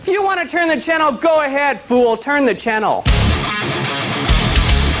want to turn the channel, go ahead, fool. Turn the channel.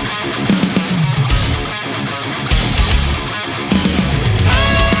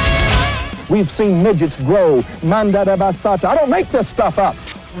 We've seen midgets grow. Mandada basata. I don't make this stuff up.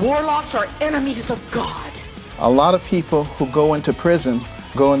 Warlocks are enemies of God. A lot of people who go into prison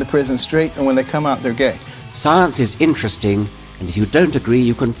straight, and when they come out, they're gay. Science is interesting, and if you don't agree,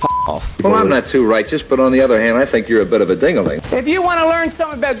 you can f*** off. Well, I'm not too righteous, but on the other hand, I think you're a bit of a ding-a-ling. If you want to learn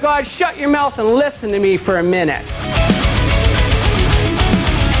something about God, shut your mouth and listen to me for a minute.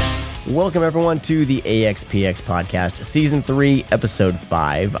 Welcome, everyone, to the AXPX Podcast, Season 3, Episode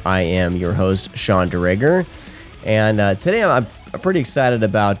 5. I am your host, Sean DeRager, and today I'm pretty excited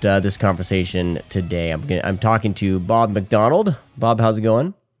about this conversation today. I'm talking to Bob McDonald. Bob, how's it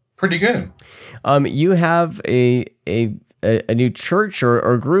going? Pretty good. You have a new church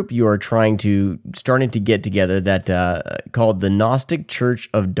or group you are starting to get together that called the Gnostic Church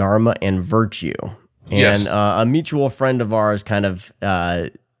of Dharma and Virtue. And yes. A mutual friend of ours kind of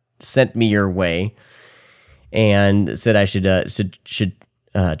sent me your way and said I should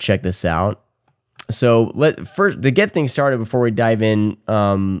check this out. So first, to get things started before we dive in,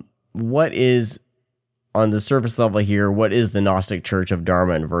 what is, on the surface level here, what is the Gnostic Church of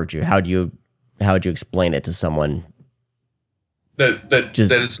Dharma and Virtue? How would you explain it to someone that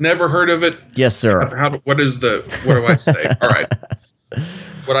has never heard of it? Yes, sir. What do I say? All right.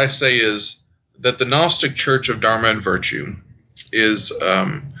 What I say is that the Gnostic Church of Dharma and Virtue is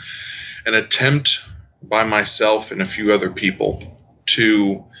an attempt by myself and a few other people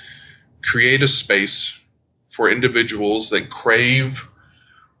to create a space for individuals that crave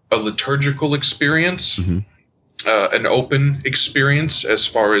a liturgical experience, an open experience as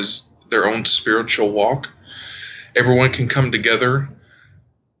far as their own spiritual walk. Everyone can come together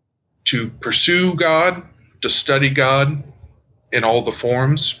to pursue God, to study God in all the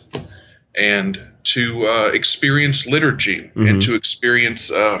forms, and to experience liturgy and to experience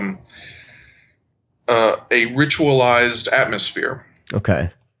a ritualized atmosphere.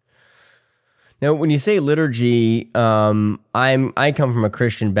 Okay. Now, when you say liturgy, I come from a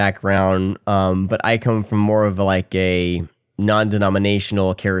Christian background, but I come from more of a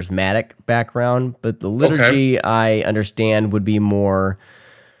non-denominational, charismatic background. But the liturgy, I understand, would be more.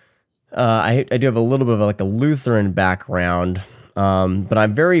 I do have a little bit of a Lutheran background, but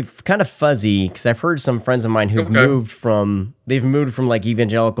I'm very kind of fuzzy because I've heard some friends of mine who've moved from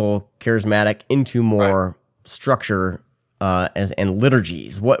evangelical, charismatic into more structure and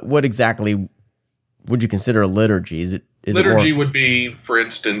liturgies. What exactly would you consider a liturgy? Is liturgy would be, for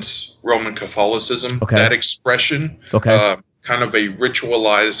instance, Roman Catholicism. Okay. That expression, kind of a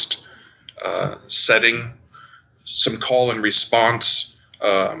ritualized setting, some call and response,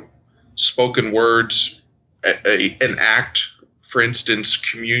 spoken words, an act. For instance,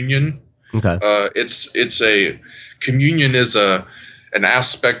 communion. Okay. Communion is an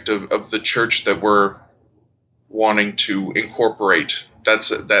aspect of the church that we're wanting to incorporate. That's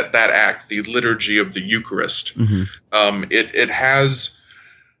that act, the liturgy of the Eucharist. It has.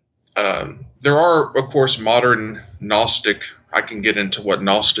 There are, of course, modern Gnostic. I can get into what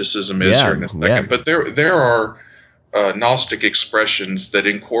Gnosticism is here in a second, but there are Gnostic expressions that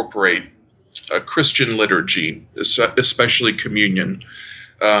incorporate a Christian liturgy, especially communion.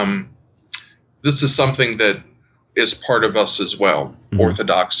 This is something that is part of us as well.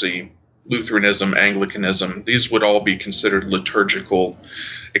 Orthodoxy, Lutheranism, Anglicanism, these would all be considered liturgical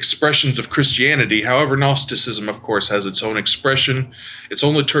expressions of Christianity. However, Gnosticism, of course, has its own expression, its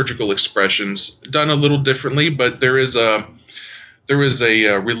own liturgical expressions, done a little differently, but there is a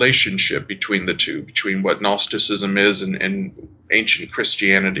relationship between the two, between what Gnosticism is and ancient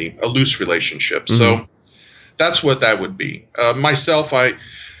Christianity, a loose relationship. So that's what that would be. Myself, I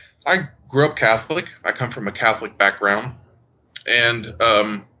grew up Catholic. I come from a Catholic background, and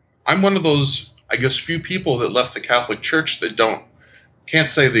I'm one of those, I guess, few people that left the Catholic Church that can't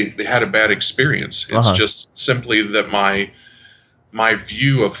say they had a bad experience. It's just simply that my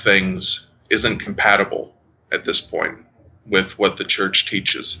view of things isn't compatible at this point with what the church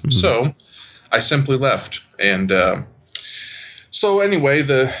teaches. So I simply left. And so anyway,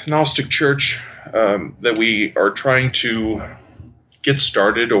 the Gnostic Church that we are trying to get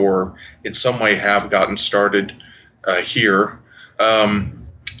started, or in some way have gotten started here,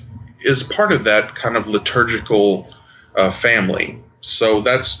 is part of that kind of liturgical family. So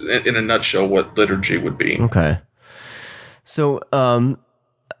that's, in a nutshell, what liturgy would be. Okay. So I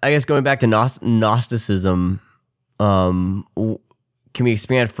guess going back to Gnosticism, can we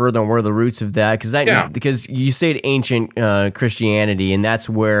expand further on where the roots of that? Because you said ancient Christianity, and that's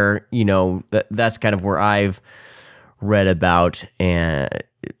where, that's kind of where I've read about and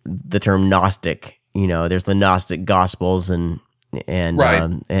the term Gnostic. There's the Gnostic Gospels and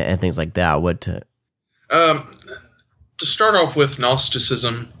things like that. To start off with,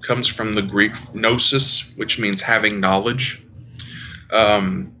 Gnosticism comes from the Greek gnosis, which means having knowledge.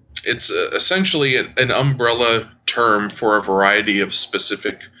 It's essentially an umbrella term for a variety of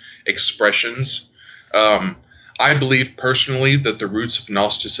specific expressions. I believe personally that the roots of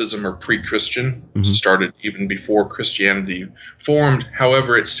Gnosticism are pre-Christian, started even before Christianity formed.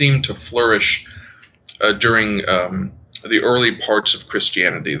 However, it seemed to flourish during the early parts of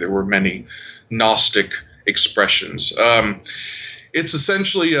Christianity. There were many Gnostic expressions. It's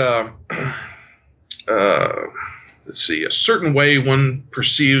essentially a certain way one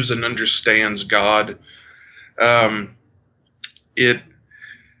perceives and understands God. It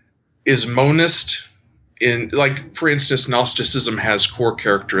is monist. For instance, Gnosticism has core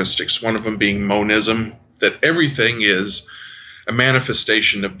characteristics, one of them being monism, that everything is a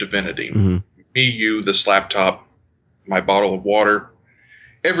manifestation of divinity. Me, you, this laptop, my bottle of water,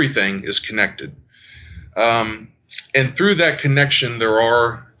 everything is connected. And through that connection, there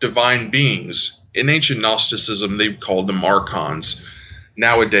are divine beings. In ancient Gnosticism, they called them archons.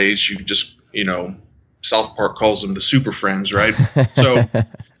 Nowadays, you just, South Park calls them the Super Friends, right? So,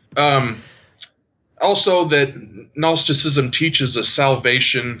 also that Gnosticism teaches a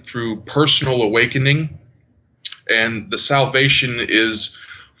salvation through personal awakening, and the salvation is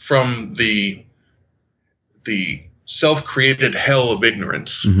from the self-created hell of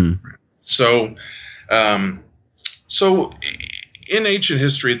ignorance. So in ancient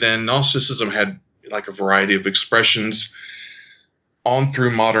history, then, Gnosticism had like a variety of expressions on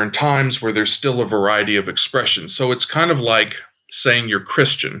through modern times, where there's still a variety of expressions. So it's kind of like saying you're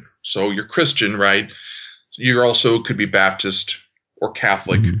Christian. So you're Christian, right? You also could be Baptist or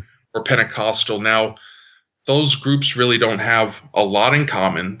Catholic or Pentecostal. Now, those groups really don't have a lot in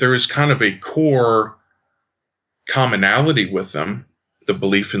common. There is kind of a core commonality with them, the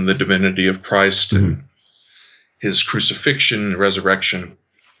belief in the divinity of Christ and his crucifixion and resurrection.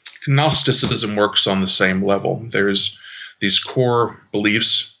 Gnosticism works on the same level. There's these core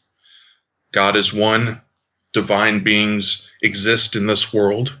beliefs. God is one. Divine beings exist in this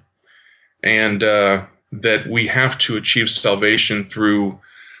world. And that we have to achieve salvation through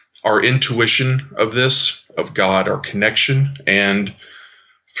our intuition of this, of God, our connection, and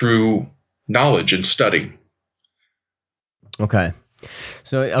through knowledge and study. Okay.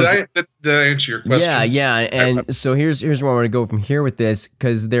 So did I answer your question? Yeah. And so here's where I want to go from here with this,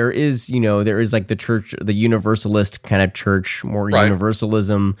 because there is like the church, the universalist kind of church, more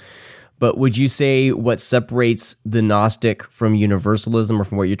universalism. But would you say what separates the Gnostic from universalism, or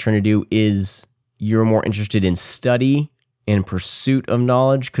from what you're trying to do, is you're more interested in study and pursuit of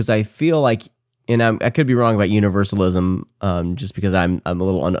knowledge? Because I feel like, and I could be wrong about universalism, just because I'm a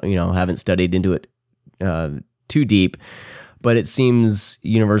little haven't studied into it too deep. But it seems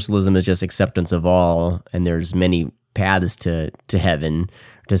universalism is just acceptance of all, and there's many paths to heaven,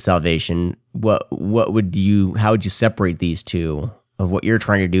 to salvation. How would you separate these two of what you're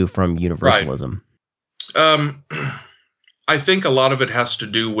trying to do from universalism? I think a lot of it has to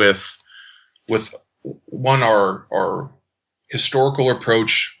do with one, our historical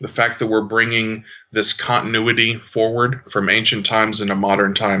approach, the fact that we're bringing this continuity forward from ancient times into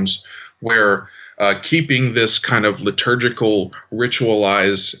modern times, where keeping this kind of liturgical,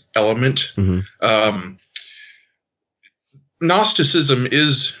 ritualized element. Gnosticism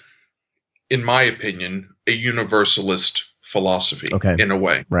is, in my opinion, a universalist philosophy, in a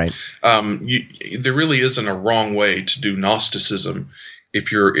way. Right. There really isn't a wrong way to do Gnosticism.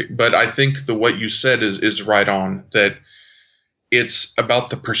 But I think what you said is right on, that it's about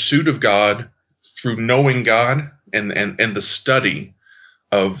the pursuit of God through knowing God and the study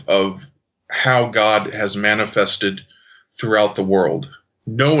of how God has manifested throughout the world.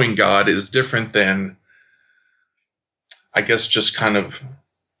 Knowing God is different than, I guess, just kind of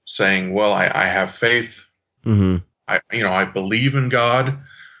saying, well, I have faith. I believe in God.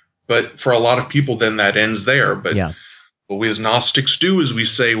 But for a lot of people, then that ends there. But what we as Gnostics do is we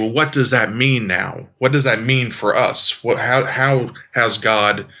say, well, what does that mean now? What does that mean for us? How has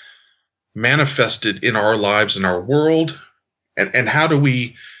God manifested in our lives, in our world? And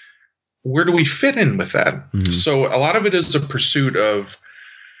where do we fit in with that? So a lot of it is a pursuit of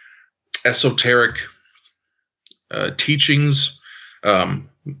esoteric teachings, the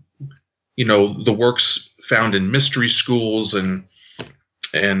works found in mystery schools, and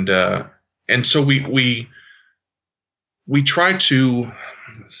so we try to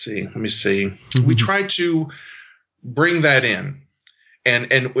we try to bring that in,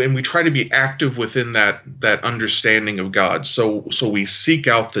 and we try to be active within that understanding of God. So we seek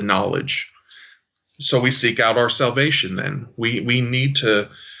out the knowledge. So we seek out our salvation. Then we need to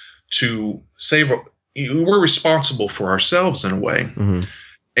save. We're responsible for ourselves in a way,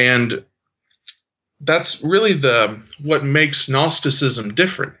 and that's really what makes Gnosticism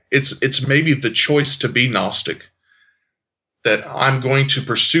different. It's maybe the choice to be Gnostic. That I'm going to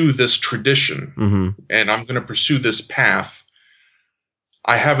pursue this tradition, and I'm going to pursue this path.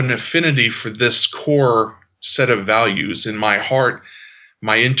 I have an affinity for this core set of values in my heart.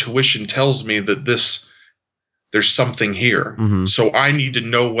 My intuition tells me that there's something here. So I need to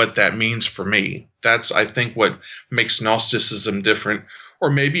know what that means for me. That's, I think, what makes Gnosticism different,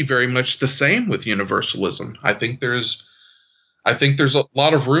 or maybe very much the same with universalism. I think there's a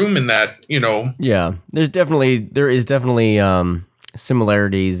lot of room in that, Yeah, there is definitely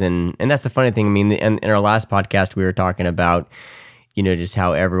similarities, and that's the funny thing. I mean, in our last podcast, we were talking about, just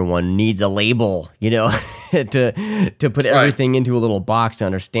how everyone needs a label, to put everything into a little box to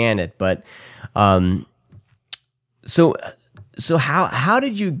understand it. But so how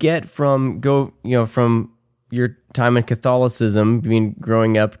did you get from your time in Catholicism,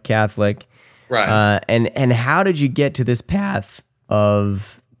 growing up Catholic, right? And how did you get to this path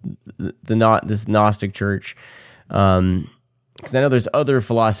of this Gnostic church? Because I know there's other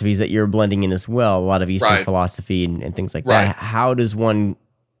philosophies that you're blending in as well, a lot of Eastern philosophy and things like that. How does one?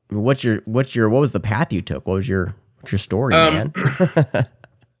 What was the path you took? What was your story, man?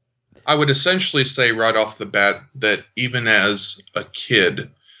 I would essentially say right off the bat that even as a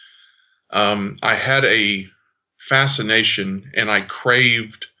kid, I had a fascination and I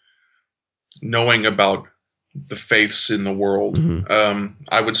craved knowing about the faiths in the world.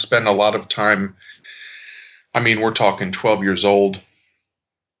 I would spend a lot of time. We're talking 12 years old,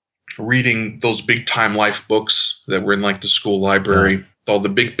 reading those big time life books that were in like the school library, with all the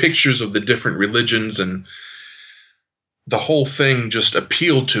big pictures of the different religions, and the whole thing just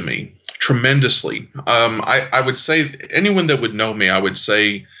appealed to me tremendously. I would say anyone that would know me, I would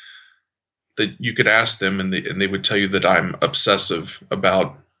say that you could ask them and they would tell you that I'm obsessive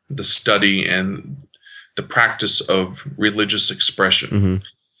about the study and the practice of religious expression.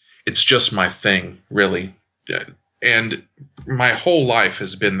 It's just my thing, really. And my whole life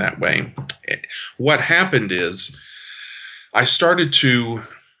has been that way. What happened is I started to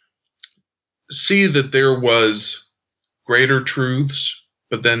see that there was greater truths,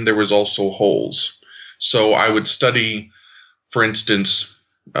 but then there was also holes. So I would study, for instance,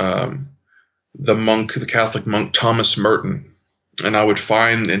 the Catholic monk Thomas Merton, and I would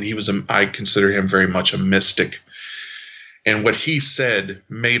find, and I consider him very much a mystic. And what he said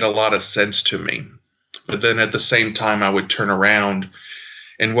made a lot of sense to me. But then at the same time, I would turn around,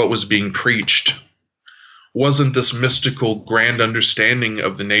 and what was being preached wasn't this mystical, grand understanding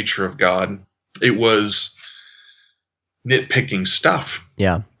of the nature of God. It was nitpicking stuff.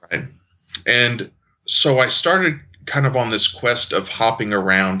 Yeah. Right. And so I started kind of on this quest of hopping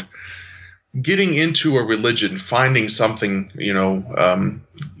around, getting into a religion, finding something,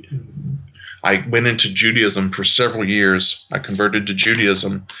 I went into Judaism for several years. I converted to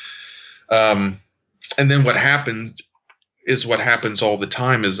Judaism. And then what happened is what happens all the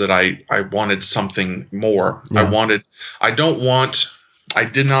time is that I wanted something more. Yeah. I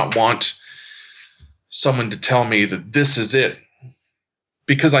did not want someone to tell me that this is it,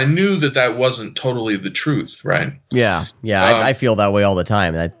 because I knew that wasn't totally the truth, right? Yeah. I feel that way all the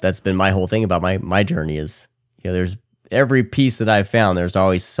time. That's been my whole thing about my journey is, there's every piece that I've found, there's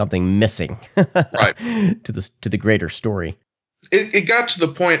always something missing, right, to the greater story. It got to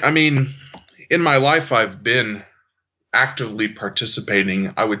the point. In my life, I've been actively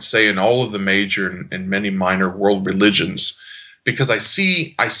participating, I would say, in all of the major and many minor world religions, because I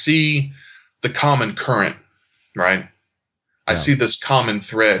see the common current, right? I see this common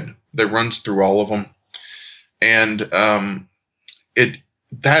thread that runs through all of them, and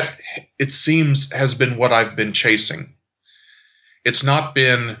it seems has been what I've been chasing. It's not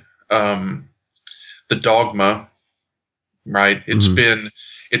been the dogma, right? It's been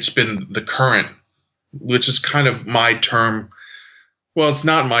the current, which is kind of my term. Well, it's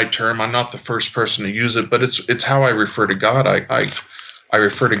not my term. I'm not the first person to use it, but it's how I refer to God. I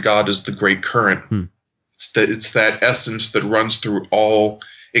refer to God as the great current. It's that essence that runs through all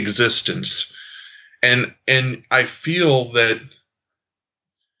existence. And I feel that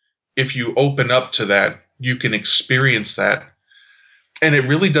if you open up to that, you can experience that. And it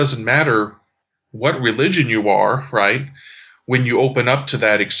really doesn't matter what religion you are, right? When you open up to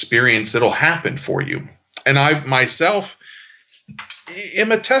that experience, it'll happen for you. And I myself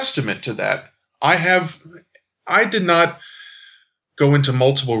am a testament to that. I did not go into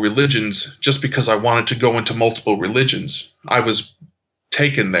multiple religions just because I wanted to go into multiple religions. I was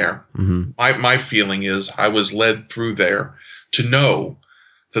taken there. My feeling is I was led through there to know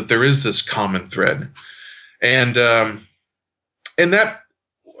that there is this common thread. And that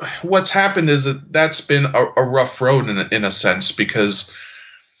what's happened is that's been a rough road in a sense, because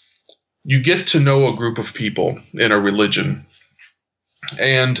you get to know a group of people in a religion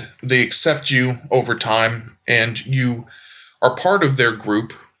and they accept you over time and you are part of their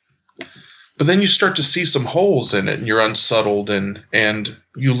group, but then you start to see some holes in it and you're unsettled, and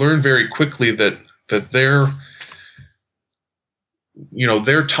you learn very quickly that their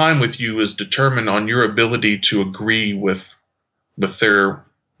time with you is determined on your ability to agree with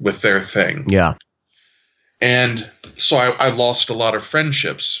their thing. Yeah. And so I lost a lot of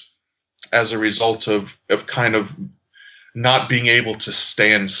friendships as a result of kind of not being able to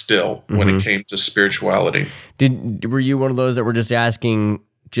stand still when it came to spirituality. Were you one of those that were just asking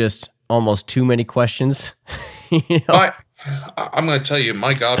just almost too many questions? I'm going to tell you,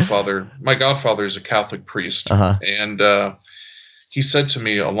 my godfather is a Catholic priest, and he said to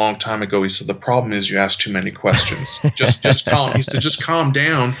me a long time ago, he said, the problem is you ask too many questions. Just calm. He said, just calm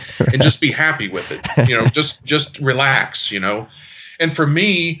down and just be happy with it. Just relax, And for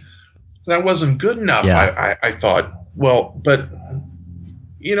me, that wasn't good enough. Yeah. I thought, well, but,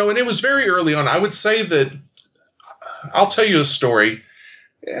 and it was very early on. I would say that I'll tell you a story.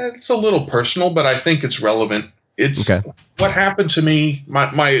 It's a little personal, but I think it's relevant. It's what happened to me.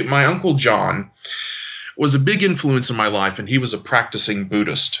 My Uncle John was a big influence in my life, and he was a practicing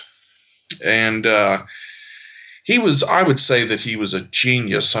Buddhist. And I would say that he was a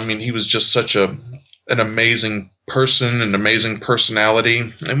genius. I mean, he was just such an amazing person, an amazing personality.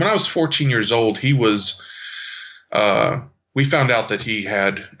 And when I was 14 years old, he was, we found out that he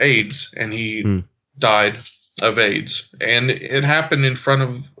had AIDS, and he died of AIDS. And it happened in front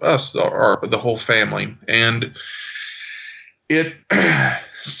of us, the whole family. And it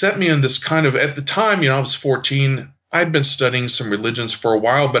set me in this kind of, at the time, I was 14, I'd been studying some religions for a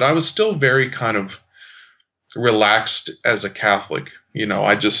while, but I was still very kind of relaxed as a Catholic.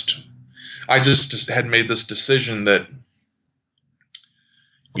 I just had made this decision that,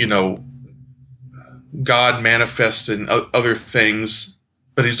 God manifests in other things,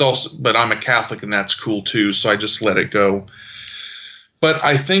 but I'm a Catholic and that's cool too. So I just let it go. But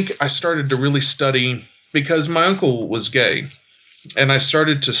I think I started to really study, because my uncle was gay, and I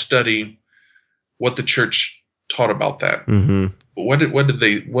started to study what the church taught about that. What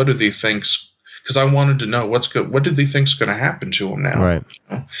do they think? Because I wanted to know what did they think's going to happen to him now? Right.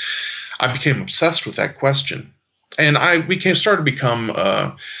 I became obsessed with that question, and I started to become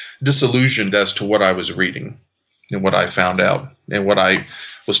disillusioned as to what I was reading and what I found out and what I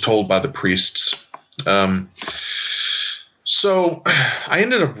was told by the priests. So I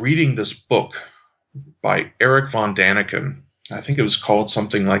ended up reading this book by Eric von Daniken. I think it was called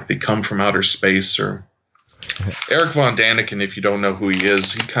something like They Come from Outer Space, or Eric von Daniken. If you don't know who he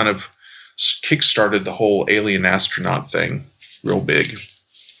is, he kind of kickstarted the whole alien astronaut thing real big.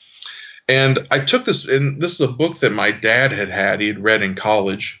 And I took this, and this is a book that my dad had. He had read in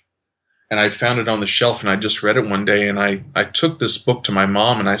college, and I found it on the shelf, and I just read it one day, and I took this book to my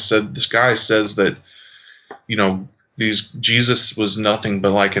mom, and I said, this guy says that, Jesus was nothing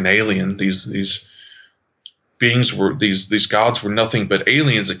but like an alien. These beings were, these gods were nothing but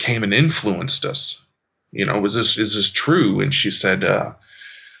aliens that came and influenced us. Is this true? And she said,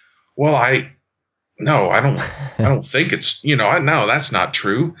 well, I don't think it's, no, that's not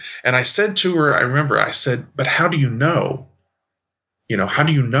true. And I said to her, I remember I said, but how do you know? How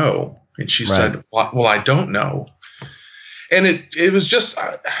do you know? And she said, well, I don't know. And it was just,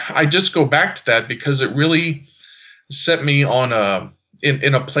 I just go back to that because it really set me on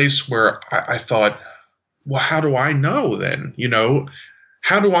in a place where I thought, well, how do I know then?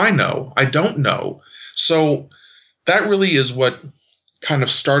 How do I know? I don't know. So that really is what kind of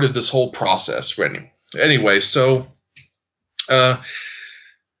started this whole process. Anyway, so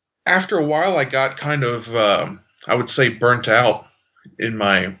after a while, I got kind of, I would say, burnt out in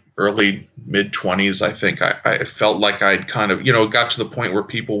my early mid-20s. I think I felt like I'd kind of, got to the point where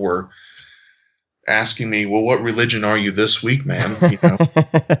people were asking me, well, what religion are you this week, man?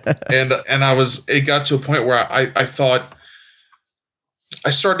 And it got to a point where I thought,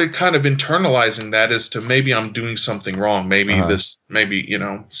 I started kind of internalizing that as to maybe I'm doing something wrong. Maybe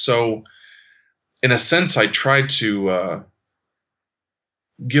so in a sense, I tried to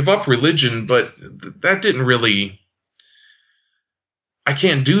give up religion, but that didn't really, I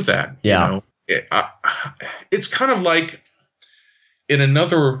can't do that. Yeah. It's kind of like in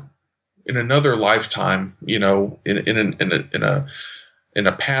another in another lifetime, in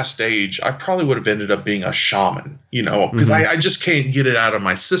a past age, I probably would have ended up being a shaman, because I just can't get it out of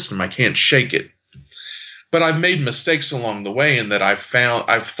my system. I can't shake it. But I've made mistakes along the way in that I've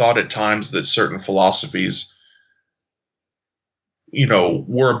thought at times that certain philosophies,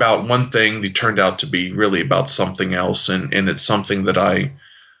 were about one thing. They turned out to be really about something else. And it's something that I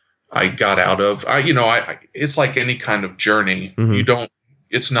got out of. It's like any kind of journey.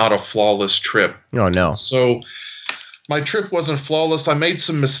 It's not a flawless trip. Oh, no. So my trip wasn't flawless. I made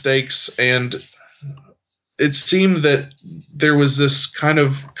some mistakes, and it seemed that there was this kind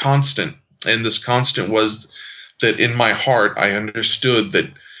of constant. And this constant was that in my heart, I understood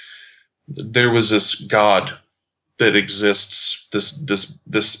that there was this God that exists,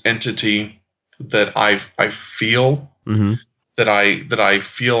 this entity that I feel, that I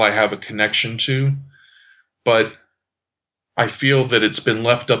feel I have a connection to, but I feel that it's been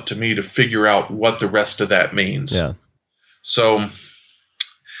left up to me to figure out what the rest of that means. Yeah. So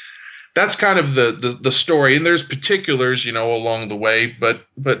that's kind of the story, and there's particulars, along the way, but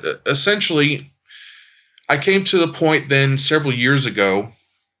essentially, I came to the point then several years ago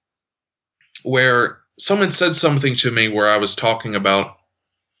where someone said something to me where I was talking about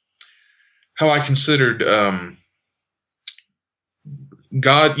how I considered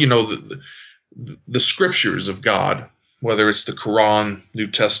God, the scriptures of God, whether it's the Quran, New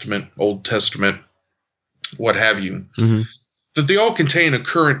Testament, Old Testament, what have you. That they all contain a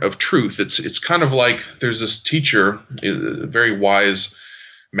current of truth. It's kind of like there's this teacher, a very wise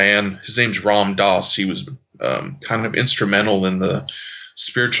man. His name's Ram Dass. He was kind of instrumental in the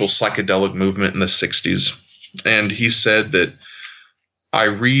spiritual psychedelic movement in the 60s. And he said that I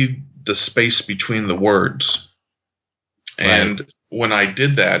read the space between the words. Right. And when I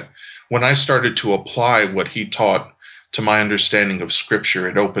did that, when I started to apply what he taught to my understanding of Scripture,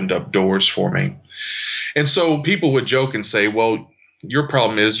 it opened up doors for me. And so people would joke and say, well, your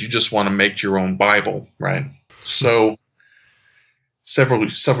problem is you just want to make your own Bible, right? So several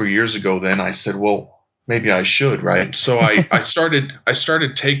years ago then I said, well, maybe I should, right? So I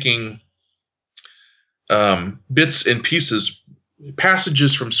started taking bits and pieces,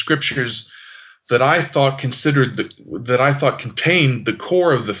 passages from Scriptures that I thought contained the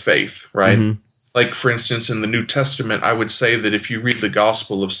core of the faith, right? Like, for instance, in the New Testament, I would say that if you read the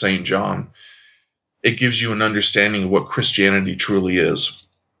Gospel of St. John, it gives you an understanding of what Christianity truly is.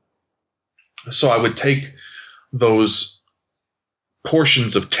 So I would take those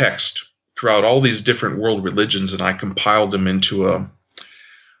portions of text throughout all these different world religions, and I compiled them into a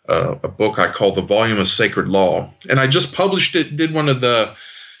book I call The Volume of Sacred Law. And I just published it, did one of the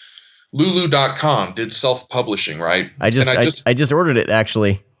Lulu.com, did self-publishing, right? I just ordered it,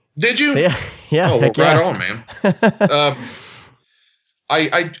 actually. Did you? Yeah. Oh, well, right on, man.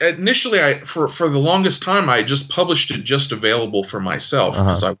 I initially, for the longest time, I just published it just available for myself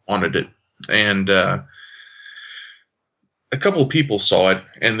because I wanted it. And a couple of people saw it,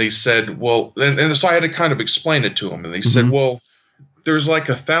 and they said, well, and so I had to kind of explain it to them. And they said, well, there's like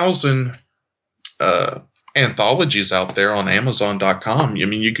 1,000 anthologies out there on Amazon.com. I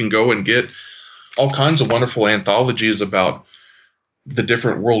mean, you can go and get all kinds of wonderful anthologies about the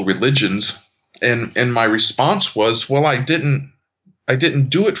different world religions. And my response was, well, I didn't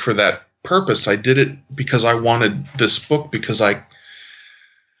do it for that purpose. I did it because I wanted this book, because I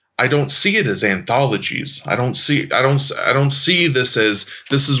don't see it as anthologies. I don't see this as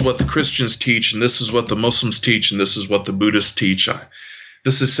this is what the Christians teach, and this is what the Muslims teach, and this is what the Buddhists teach.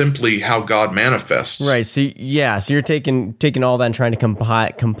 This is simply how God manifests. Right. So you're taking all that and trying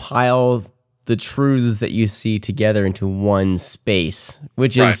to compile the truths that you see together into one space,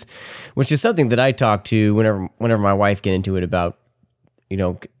 which is something that I talk to whenever my wife get into it about,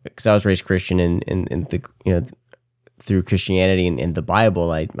 because I was raised Christian and the through Christianity and the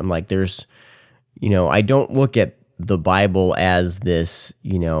Bible. I'm like, there's, I don't look at the Bible as this,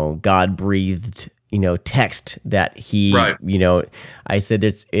 God breathed, text that he, I said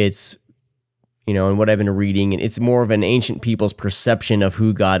it's. And what I've been reading, and it's more of an ancient people's perception of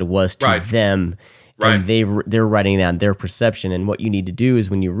who God was to them, and they're writing down their perception. And what you need to do is,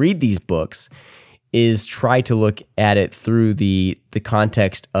 when you read these books, is try to look at it through the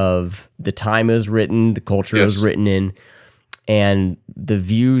context of the time it was written, the culture it was written in, and the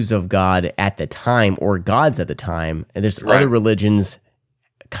views of God at the time, or gods at the time. And there's other religions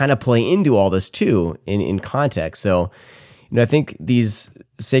kind of play into all this too in context. So, I think these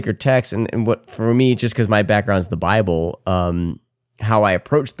sacred texts, and what for me, just because my background is the Bible, how I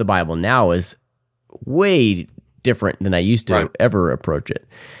approach the Bible now is way different than I used to ever approach it.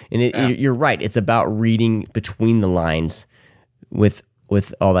 And you're right; it's about reading between the lines with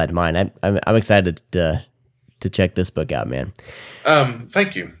with all that in mind. I'm excited to check this book out, man.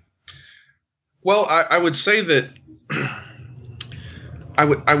 Thank you. Well, I would say that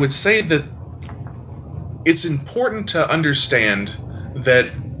I would say that it's important to understand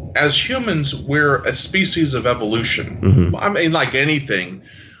that as humans, we're a species of evolution. Mm-hmm. I mean, like anything,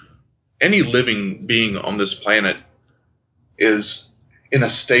 any living being on this planet is in a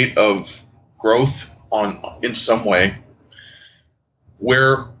state of growth in some way.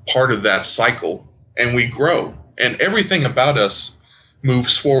 We're part of that cycle, and we grow. And everything about us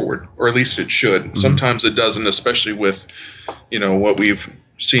moves forward, or at least it should. Mm-hmm. Sometimes it doesn't, especially with, what we've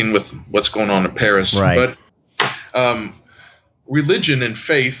seen with what's going on in Paris. Right. But religion and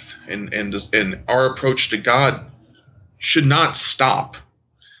faith and our approach to God should not stop.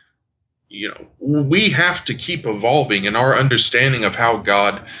 We have to keep evolving in our understanding of how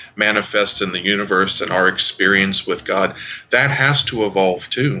God manifests in the universe and our experience with God. That has to evolve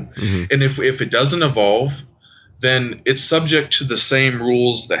too. Mm-hmm. And if it doesn't evolve, then it's subject to the same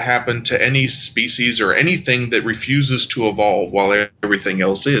rules that happen to any species or anything that refuses to evolve while everything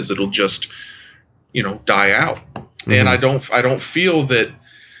else is. It'll just, die out. Mm-hmm. And I don't feel that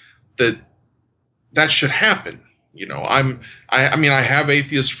should happen. I have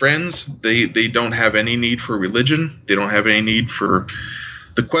atheist friends. They don't have any need for religion. They don't have any need for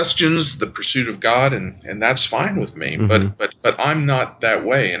the questions, the pursuit of God, and that's fine with me. Mm-hmm. But I'm not that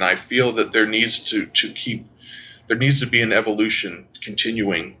way, and I feel that there needs to be an evolution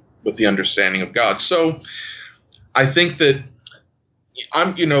continuing with the understanding of God. So I think that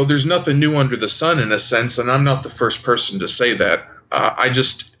there's nothing new under the sun in a sense, and I'm not the first person to say that.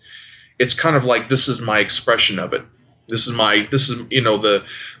 It's kind of like, this is my expression of it. This is the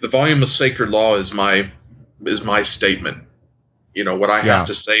volume of Sacred Law is my statement. What I have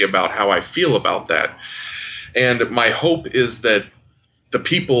to say about how I feel about that. And my hope is that the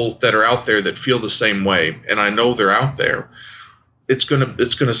people that are out there that feel the same way, and I know they're out there, it's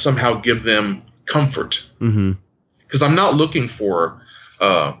gonna somehow give them comfort. Mm-hmm. Because I'm not looking for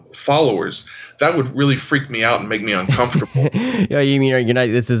followers. That would really freak me out and make me uncomfortable. Yeah, you mean you're not?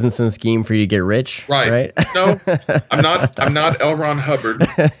 This isn't some scheme for you to get rich, right? No, I'm not L. Ron Hubbard.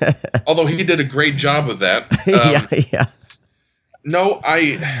 Although he did a great job of that. Yeah. No,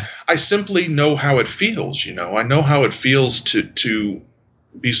 I simply know how it feels. I know how it feels to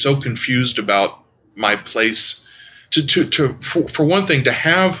be so confused about my place. For one thing, to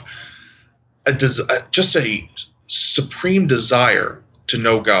have just a supreme desire to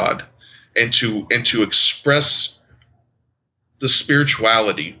know God and to express the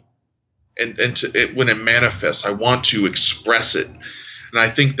spirituality and when it manifests, I want to express it. And I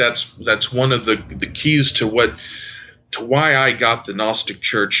think that's one of the keys to why I got the Gnostic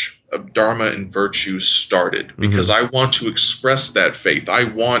Church of Dharma and Virtue started, because I want to express that faith. I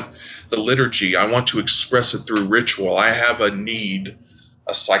want the liturgy. I want to express it through ritual. I have a need,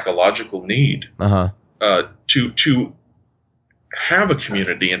 a psychological need, to have a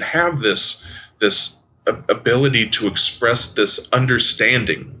community and have this ability to express this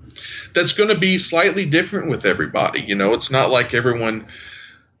understanding that's going to be slightly different with everybody. It's not like everyone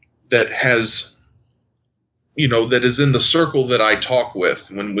that has, that is in the circle that I talk with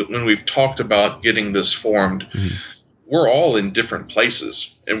when we've talked about getting this formed. Mm-hmm. We're all in different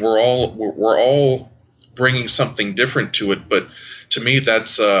places, and we're all bringing something different to it. But to me,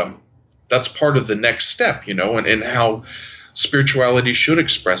 that's part of the next step, and how spirituality should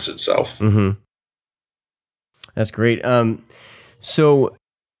express itself. Mm-hmm. That's great. So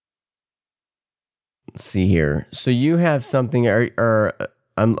let's see here. So you have something,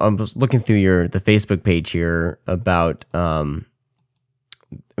 I'm just looking through the Facebook page here about, that's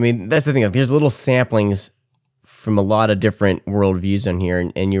the thing. There's little samplings from a lot of different worldviews on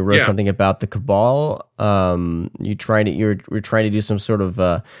here, and you wrote something about the Cabal. You're trying to do some sort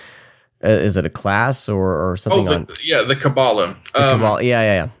of, is it a class or something? The Kabbalah.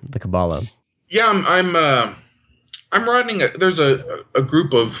 The Kabbalah. Yeah, I'm writing. There's a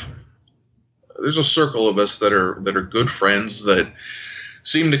group of, there's a circle of us that are good friends that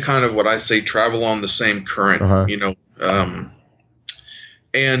seem to kind of, what I say, travel on the same current.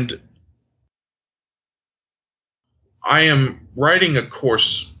 And I am writing a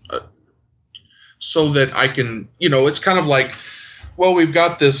course so that I can, it's kind of like, well, we've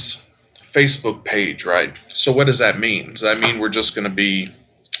got this Facebook page, right? So what does that mean? Does that mean we're just going to be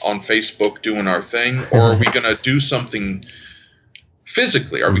on Facebook doing our thing, or are we going to do something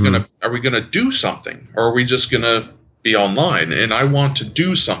physically? Are we going to do something, or are we just going to be online? And I want to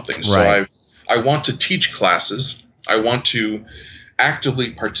do something. So I want to teach classes. I want to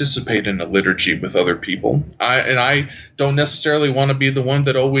actively participate in a liturgy with other people. I don't necessarily want to be the one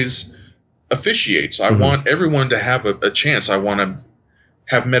that always officiates. I want everyone to have a chance. I want to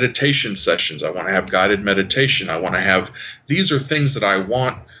have meditation sessions. I want to have guided meditation. I want to have, these are things that I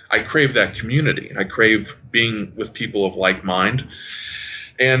want. I crave that community. I crave being with people of like mind,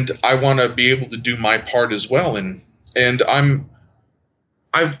 and I want to be able to do my part as well. And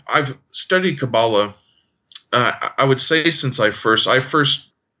I've studied Kabbalah. I would say since I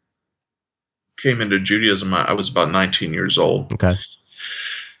first came into Judaism, I was about 19 years old. Okay.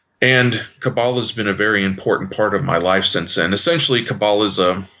 And Kabbalah has been a very important part of my life since then. Essentially, Kabbalah is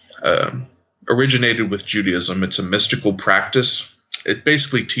originated with Judaism. It's a mystical practice. It's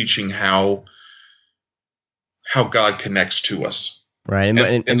basically teaching how God connects to us. Right,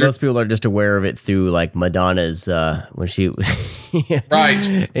 and most people are just aware of it through like Madonna's when she,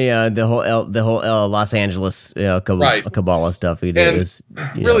 right? Yeah, the whole Los Angeles Kabbalah stuff.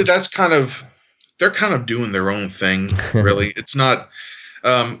 Really, that's kind of, they're kind of doing their own thing. Really, it's not.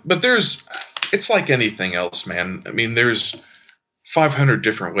 But it's like anything else, man. I mean, there's 500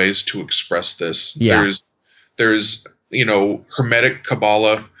 different ways to express this. Yeah. There's Hermetic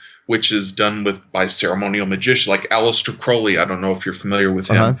Kabbalah, which is done by ceremonial magicians like Aleister Crowley. I don't know if you're familiar with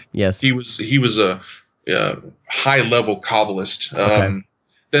him. Yes. He was a high level Kabbalist. Okay.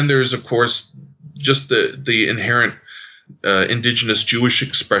 Then there's, of course, just the inherent indigenous Jewish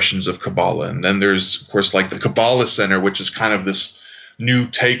expressions of Kabbalah. And then there's, of course, like the Kabbalah Center, which is kind of this new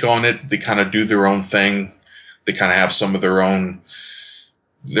take on it. They kind of do their own thing. They kind of have some of their own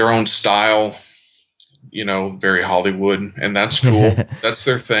style. Very Hollywood, and that's cool. That's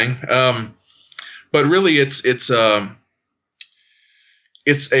their thing. But really, it's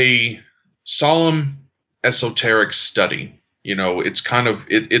a solemn esoteric study. It's kind of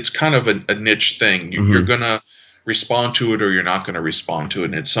a niche thing. You're gonna respond to it, or you're not gonna respond to it.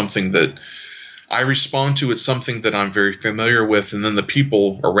 And it's something that I respond to. It's something that I'm very familiar with, and then the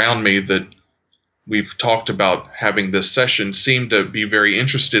people around me that we've talked about having this session seem to be very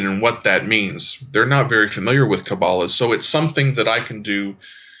interested in what that means. They're not very familiar with Kabbalah, so it's something that I can do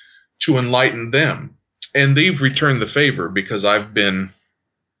to enlighten them. And they've returned the favor, because I've been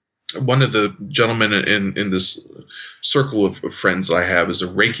one of the gentlemen in this circle of friends that I have is a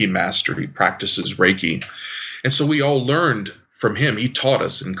Reiki master. He practices Reiki. And so we all learned from him. He taught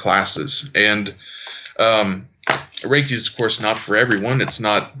us in classes. And Reiki is, of course, not for everyone. It's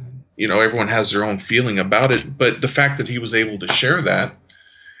not, everyone has their own feeling about it. But the fact that he was able to share that,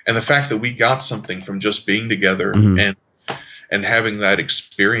 and the fact that we got something from just being together and having that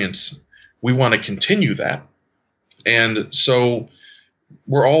experience, we want to continue that. And so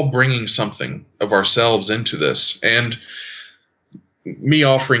we're all bringing something of ourselves into this. And me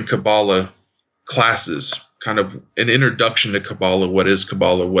offering Kabbalah classes, kind of an introduction to Kabbalah, what is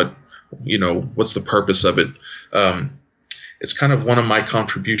Kabbalah, what's the purpose of it, it's kind of one of my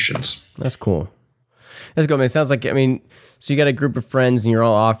contributions. That's cool. That's good, man. It sounds like, so you got a group of friends and you're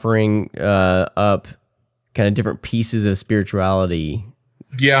all offering up kind of different pieces of spirituality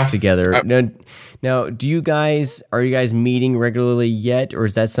together. Now, are you guys meeting regularly yet, or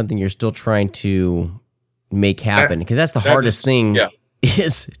is that something you're still trying to make happen? Because that's the hardest thing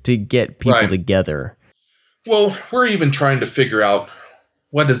is to get people together. Well, we're even trying to figure out,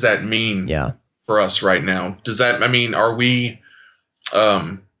 what does that mean for us right now? Does that,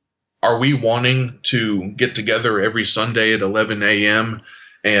 are we wanting to get together every Sunday at 11 a.m.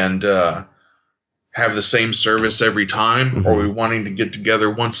 and have the same service every time? Or are we wanting to get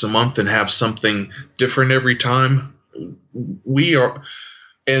together once a month and have something different every time? We are,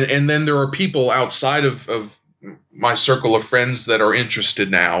 and then there are people outside of my circle of friends that are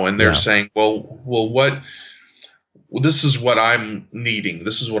interested now, and they're saying, well, this is what I'm needing.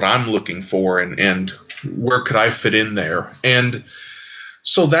 This is what I'm looking for, and where could I fit in there? And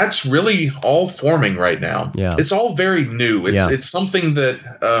so that's really all forming right now. Yeah. It's all very new. It's something that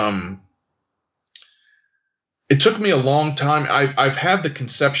it took me a long time. I've had the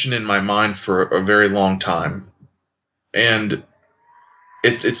conception in my mind for a very long time, and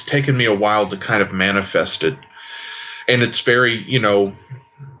it's taken me a while to kind of manifest it. And it's very,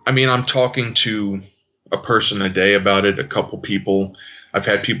 I'm talking to a person a day about it, a couple people. I've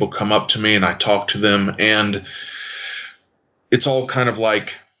had people come up to me and I talk to them, and it's all kind of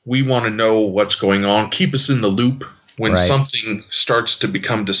like, we want to know what's going on. Keep us in the loop. When something starts to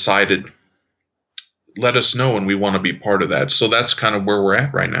become decided, let us know, and we want to be part of that. So that's kind of where we're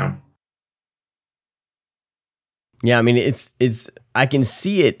at right now. Yeah, it's I can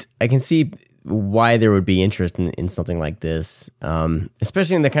see it. I can see why there would be interest in something like this,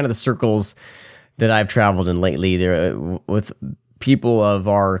 especially in the kind of the circles that I've traveled in lately. There with people of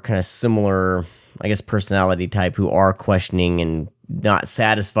our kind of similar, I guess, personality type who are questioning and not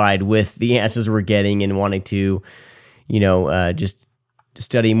satisfied with the answers we're getting and wanting to, just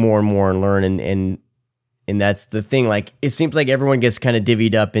study more and more and learn. And that's the thing. Like, it seems like everyone gets kind of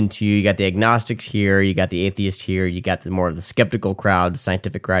divvied up into, you got the agnostics here, you got the atheists here, you got the more of the skeptical crowd,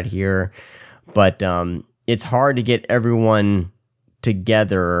 scientific crowd here. But it's hard to get everyone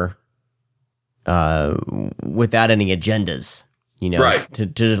together without any agendas, Right.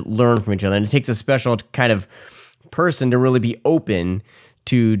 to learn from each other. And it takes a special kind of person to really be open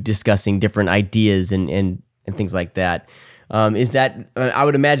to discussing different ideas and things like that. Is that, I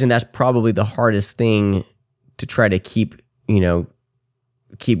would imagine that's probably the hardest thing to try to keep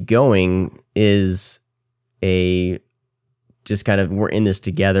going, is just kind of, we're in this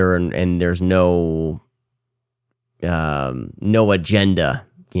together and there's no agenda,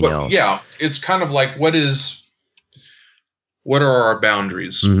 Well, yeah, it's kind of like, what are our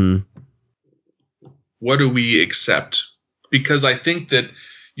boundaries? Mm-hmm. What do we accept? Because I think that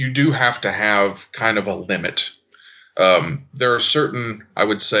you do have to have kind of a limit. There are certain, I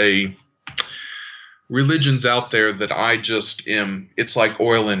would say, religions out there that I just am, it's like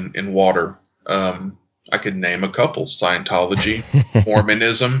oil in water. I could name a couple: Scientology,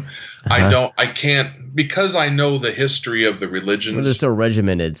 Mormonism. I can't, because I know the history of the religions. Well, they're so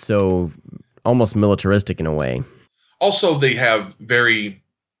regimented, so almost militaristic in a way. Also, they have very,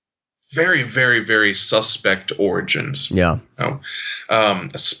 very, very, very suspect origins. Yeah.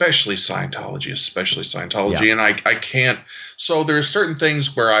 Especially Scientology. Yeah. And I can't. So there are certain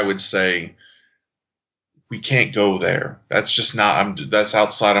things where I would say, we can't go there. That's just not, that's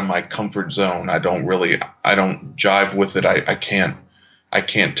outside of my comfort zone. I don't jive with it. I can't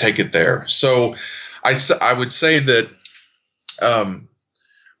take it there. So I would say that,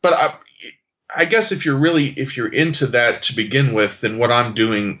 but I guess if you're into that to begin with, then what I'm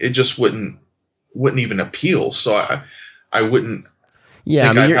doing, it just wouldn't even appeal. So I wouldn't think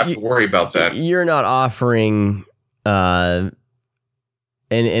I'd have to worry about that. You're not offering an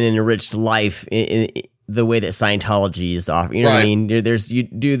enriched life in the way that Scientology is offering. You know what I mean? You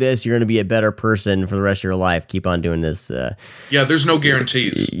do this, you're going to be a better person for the rest of your life. Keep on doing this. There's no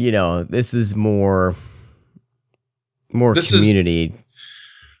guarantees. This is more community.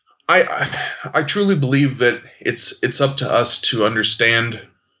 I truly believe that it's up to us to understand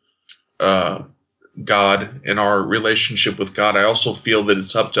God and our relationship with God. I also feel that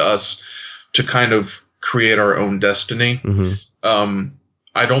it's up to us to kind of create our own destiny. Mm-hmm.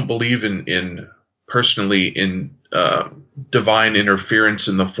 I don't believe in personally in divine interference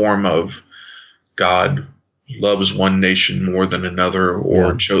in the form of God loves one nation more than another,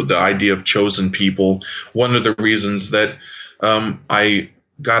 or the idea of chosen people. One of the reasons that I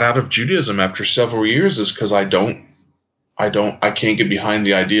got out of Judaism after several years is because I can't get behind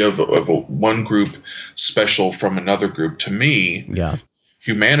the idea of one group special from another group. To me,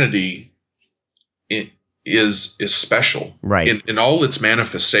 humanity is special, right, in all its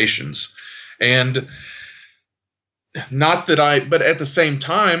manifestations. And not that but at the same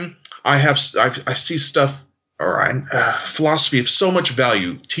time, I see stuff, or philosophy of so much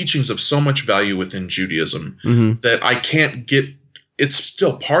value, teachings of so much value within Judaism, mm-hmm. that I can't get. It's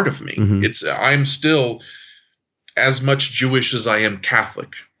still part of me. Mm-hmm. I'm still as much Jewish as I am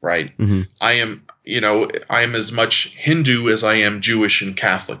Catholic, right? Mm-hmm. I am as much Hindu as I am Jewish and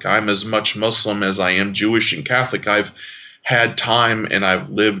Catholic. I'm as much Muslim as I am Jewish and Catholic. I've had time and I've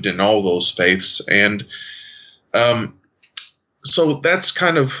lived in all those faiths. And so that's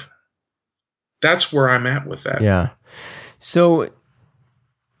where I'm at with that. Yeah. So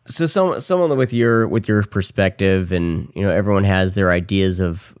someone with your perspective, and everyone has their ideas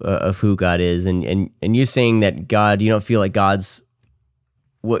of who God is, and you saying that God, you don't feel like God's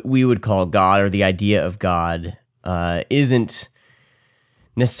what we would call God, or the idea of God isn't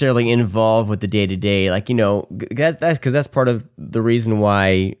necessarily involved with the day-to-day, like, that's part of the reason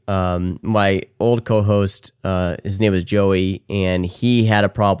why my old co-host, his name was Joey, and he had a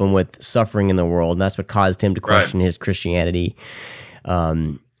problem with suffering in the world, and that's what caused him to question his Christianity.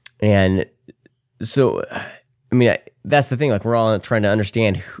 And so, I mean, that's the thing, like, we're all trying to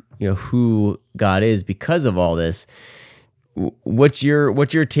understand who God is because of all this. What's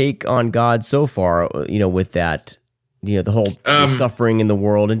your take on God so far, with that, the whole the suffering in the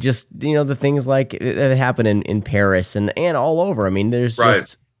world, and just, the things like that happen in Paris and all over. I mean, there's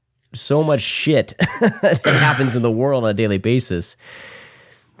just so much shit that happens in the world on a daily basis.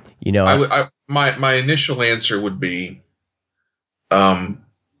 My initial answer would be,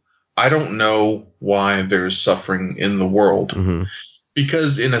 I don't know why there's suffering in the world, mm-hmm.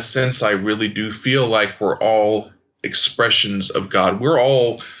 because in a sense, I really do feel like we're all expressions of God. We're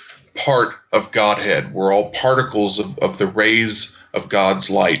all part of Godhead. We're all particles of the rays of God's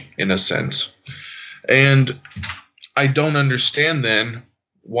light, in a sense. And I don't understand then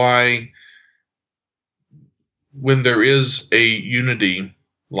why, when there is a unity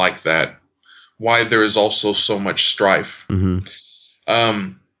like that, why there is also so much strife.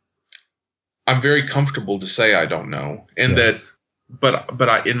 I'm very comfortable to say I don't know, and but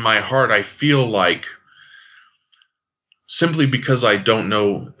I, in my heart, I feel like simply because I don't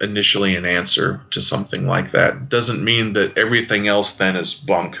know initially an answer to something like that doesn't mean that everything else then is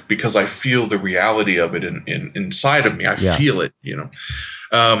bunk, because I feel the reality of it inside of me. I feel it,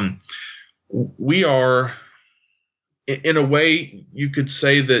 we are, in a way, you could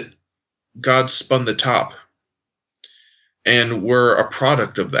say that God spun the top, and we're a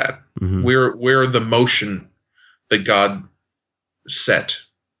product of that. We're the motion that God set.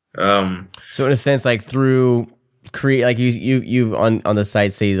 So in a sense, like through create, like you on the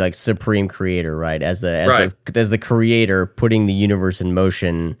site say like supreme creator, right? As the creator putting the universe in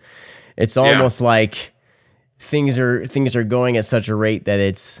motion, it's almost like things are going at such a rate that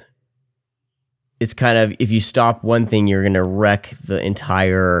it's kind of, if you stop one thing, you're going to wreck the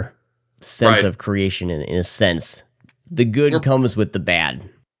entire sense of creation in a sense. The good comes with the bad.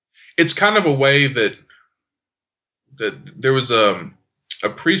 It's kind of a way that there was a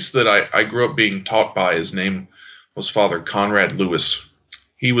priest that I grew up being taught by. His name was Father Conrad Lewis.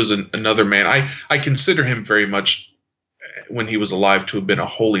 He was another man. I consider him very much, when he was alive, to have been a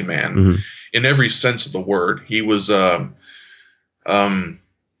holy man in every sense of the word. He was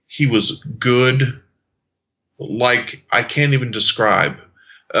good, like I can't even describe.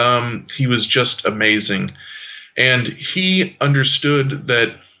 He was just amazing. And he understood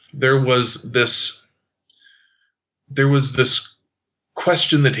that there was this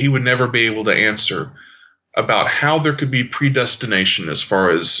question that he would never be able to answer about how there could be predestination, as far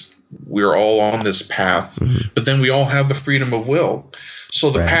as we're all on this path, but then we all have the freedom of will. So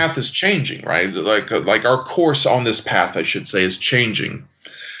the path is changing, right? Like our course on this path, I should say, is changing.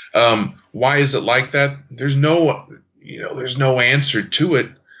 Why is it like that? There's no answer to it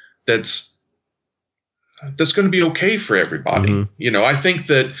that's going to be okay for everybody. I think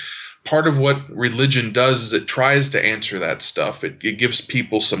that part of what religion does is it tries to answer that stuff. It gives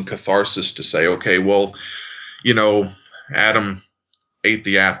people some catharsis to say, okay, well, Adam ate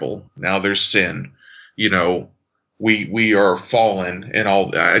the apple. Now there's sin. We are fallen and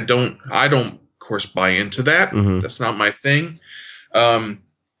all. I don't of course buy into that. That's not my thing.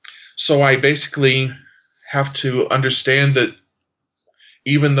 So I basically have to understand that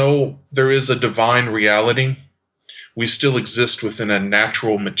even though there is a divine reality, we still exist within a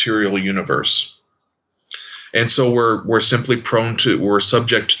natural material universe. And so we're simply we're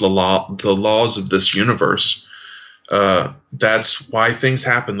subject to the laws of this universe. That's why things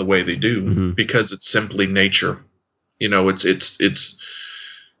happen the way they do, because it's simply nature. It's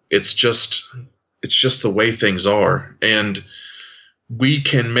just the way things are. And we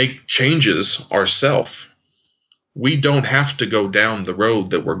can make changes ourselves. We don't have to go down the road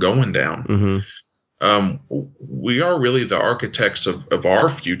that we're going down. We are really the architects of our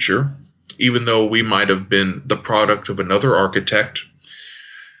future, even though we might have been the product of another architect.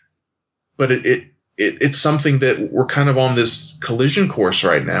 But it's something that we're kind of on this collision course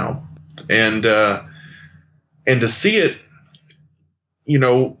right now. And to see it,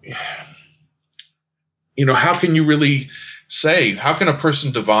 how can you really say, how can a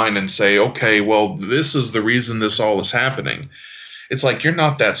person divine and say, okay, well, this is the reason this all is happening? It's like, you're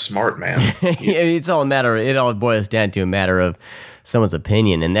not that smart, man. It all boils down to a matter of someone's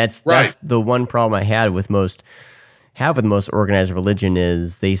opinion. And that's the one problem I had with most organized religion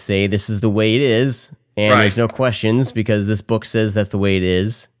is they say this is the way it is, and there's no questions because this book says that's the way it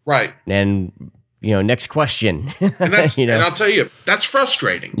is. Right. And, next question. And I'll tell you, that's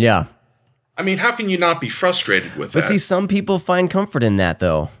frustrating. Yeah. I mean, how can you not be frustrated with that? But see, some people find comfort in that,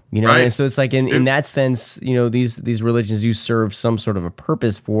 though. And so it's like in that sense, these religions do serve some sort of a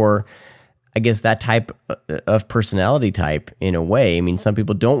purpose for, I guess, that type of personality type in a way. I mean, some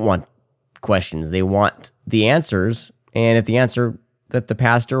people don't want questions; they want the answers. And if the answer that the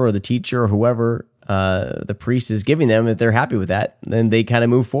pastor or the teacher or whoever, the priest is giving them, if they're happy with that, then they kind of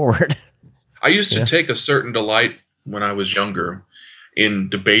move forward. I used to take a certain delight when I was younger in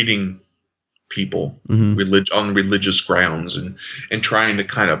debating people on religious grounds and trying to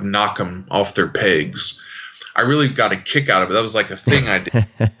kind of knock them off their pegs. I really got a kick out of it. That was like a thing I did.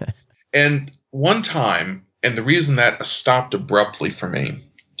 And one time, and the reason that stopped abruptly for me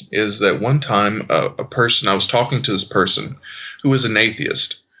is that one time I was talking to this person who was an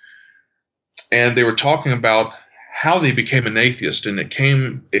atheist, and they were talking about how they became an atheist, and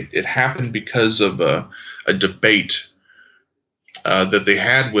it happened because of a debate that they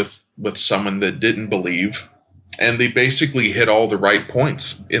had with someone that didn't believe, and they basically hit all the right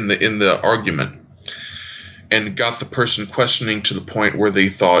points in the argument, and got the person questioning to the point where they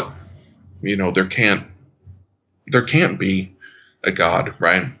thought, there can't be a God,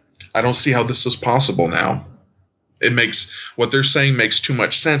 right? I don't see how this is possible now. What they're saying makes too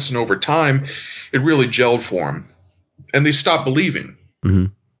much sense, and over time, it really gelled for them, and they stopped believing. Mm-hmm.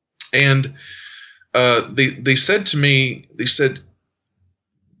 And they said to me,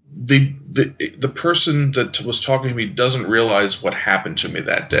 the person that was talking to me doesn't realize what happened to me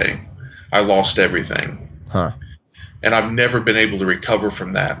that day. I lost everything. Huh. And I've never been able to recover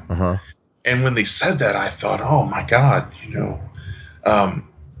from that. Uh-huh. And when they said that, I thought, oh my God,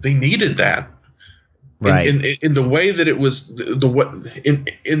 they needed that. Right. In the way that it was, in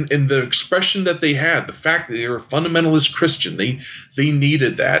the expression that they had, the fact that they were a fundamentalist Christian, they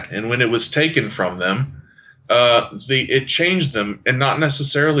needed that. And when it was taken from them, it changed them, and not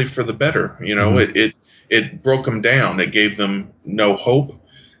necessarily for the better. It broke them down. It gave them no hope.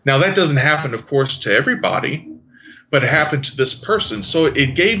 Now that doesn't happen, of course, to everybody, but it happened to this person. So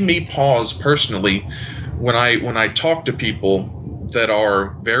it gave me pause personally when I talk to people that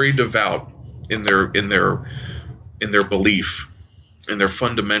are very devout in their belief, in their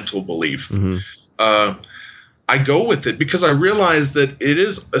fundamental belief. Mm-hmm. I go with it because I realize that it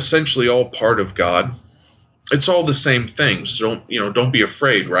is essentially all part of God. It's all the same thing. So don't be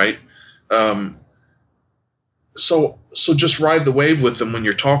afraid, right? So just ride the wave with them when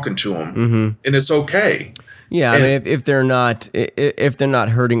you're talking to them, mm-hmm. and it's okay. Yeah, I mean, if they're not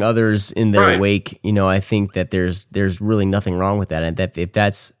hurting others in their Right. wake, I think that there's really nothing wrong with that, and that if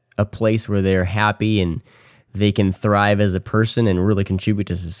that's a place where they're happy and they can thrive as a person and really contribute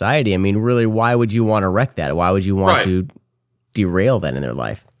to society, I mean, really, why would you want to wreck that? Why would you want Right. to derail that in their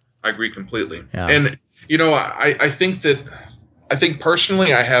life? I agree completely. Yeah. And I think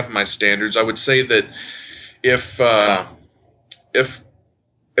personally I have my standards. I would say that if a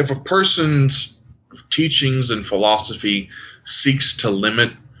person's teachings and philosophy seeks to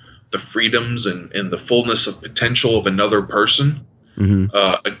limit the freedoms and the fullness of potential of another person,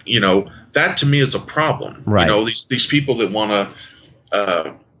 Mm-hmm. That to me is a problem. Right. These people that want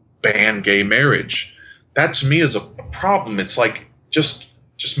to ban gay marriage, that to me is a problem. It's like just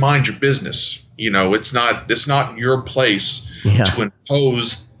mind your business. It's not your place Yeah. to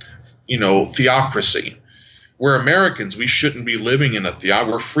impose, theocracy. We're Americans. We shouldn't be living in a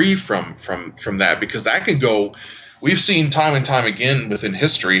theocracy. We're free from that, because that can go. We've seen time and time again within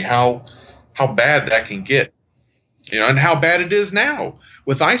history how bad that can get. And how bad it is now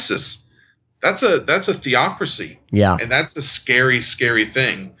with ISIS. That's a theocracy. Yeah. And that's a scary, scary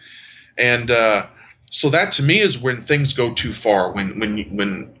thing. And so that to me is when things go too far,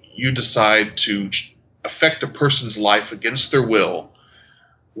 when you decide to affect a person's life against their will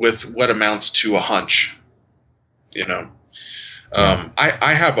with what amounts to a hunch. I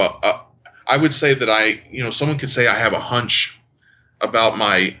would say that someone could say I have a hunch about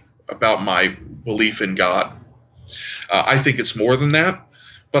my belief in God. I think it's more than that,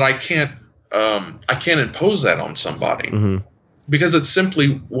 but I can't impose that on somebody, Mm-hmm. because it's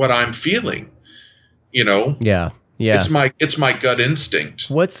simply what I'm feeling. Yeah. Yeah. It's my gut instinct.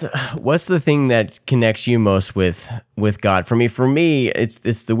 What's the thing that connects you most with God? For me, it's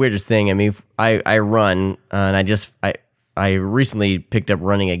the weirdest thing. I mean, I run, and I recently picked up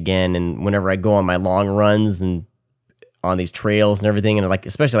running again, and whenever I go on my long runs and on these trails and everything, and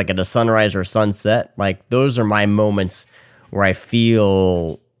especially at a sunrise or a sunset, those are my moments where I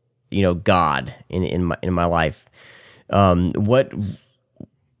feel, God in my life. How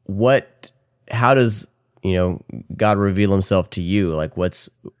does God reveal himself to you? What's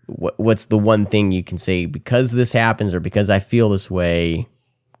the one thing you can say, because this happens or because I feel this way,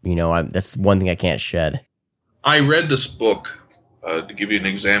 that's one thing I can't shed. I read this book, to give you an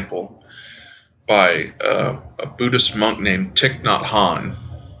example, by a Buddhist monk named Thich Nhat Hanh,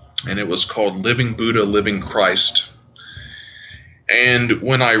 and it was called Living Buddha, Living Christ. And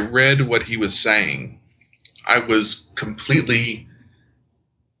when I read what he was saying, I was completely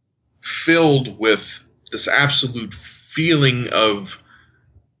filled with this absolute feeling of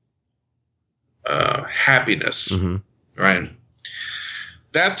happiness, Mm-hmm. right?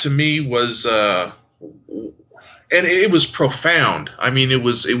 That to me was, and it was profound. I mean, it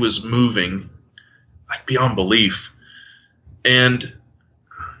was moving, beyond belief. And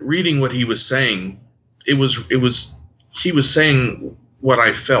reading what he was saying, he was saying what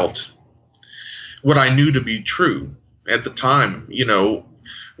I felt, what I knew to be true at the time.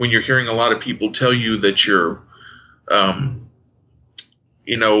 When you're hearing a lot of people tell you that you're a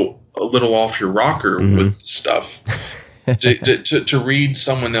little off your rocker with stuff. to read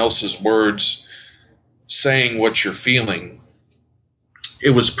someone else's words saying what you're feeling, it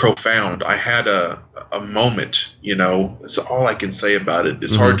was profound. I had a moment, it's all I can say about it.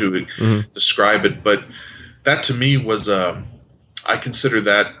 It's hard to describe it, but that to me was I consider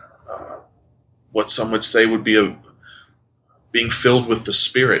that what some would say would be being filled with the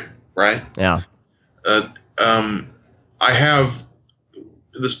Spirit, right? Yeah. I have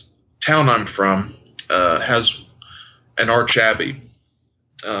this town I'm from has an arch abbey,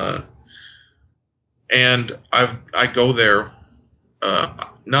 and I go there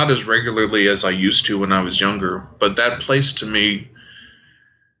not as regularly as I used to when I was younger, but that place to me,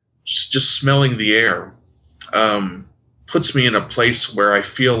 just smelling the air, puts me in a place where I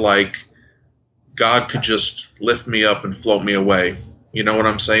feel like God could just lift me up and float me away. You know what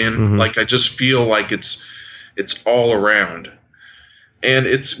I'm saying? Like I just feel like it's all around. And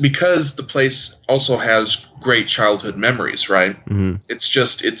it's because the place also has great childhood memories, right?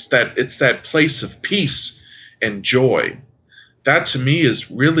 It's that place of peace and joy. That to me is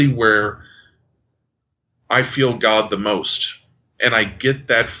really where I feel God the most. And I get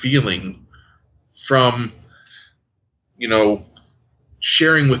that feeling from,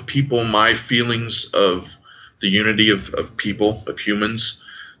 sharing with people my feelings of the unity of people, of humans,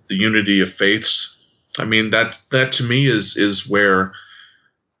 the unity of faiths. I mean, that to me is where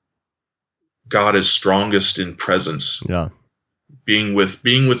God is strongest in presence. Yeah. Being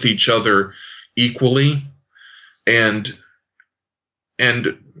with each other equally and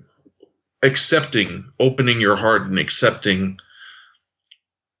opening your heart and accepting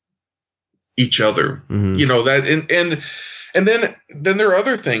each other. That and then there are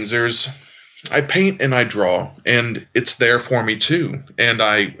other things. I paint and I draw, and it's there for me too. And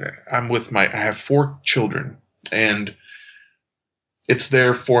I have 4 children, and it's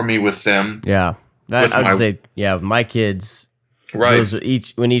there for me with them. Yeah. I would say, my kids, right.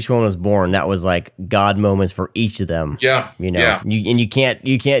 When each one was born, that was like God moments for each of them. Yeah. You can't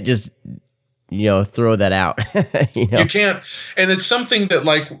just, throw that out. You can't. And it's something that,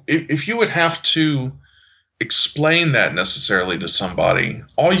 like, if you would have to explain that necessarily to somebody,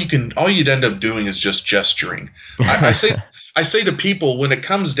 all you'd end up doing is just gesturing. I say to people, when it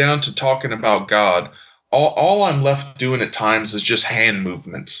comes down to talking about God, all I'm left doing at times is just hand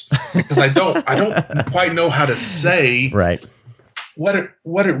movements, because I don't quite know how to say right what it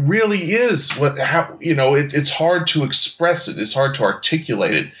really is. It's hard to express it. It's hard to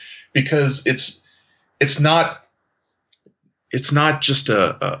articulate it, because it's not just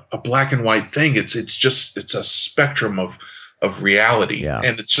a black and white thing. It's a spectrum of reality. Yeah.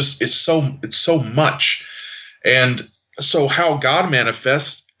 And it's so much. And so how God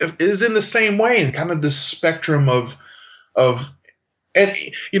manifests is in the same way, and kind of this spectrum of and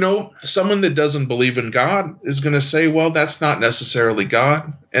someone that doesn't believe in God is going to say, well, that's not necessarily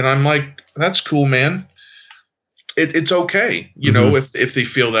God. And I'm like, that's cool, man. It's okay. If they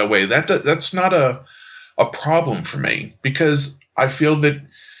feel that way, that's not a problem for me, because I feel that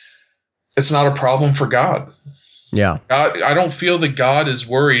it's not a problem for God. Yeah. I don't feel that God is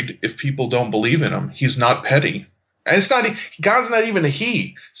worried if people don't believe in him. He's not petty. And God's not even a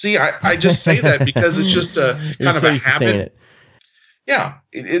he. See, I just say that because it's just a kind of a habit. Yeah.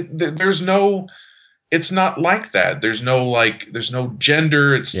 It's not like that. There's no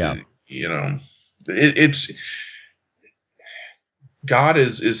gender. It's, it's, God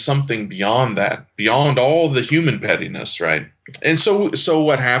is something beyond that, beyond all the human pettiness, right? And so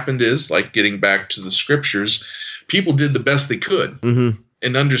what happened is, like, getting back to the scriptures, people did the best they could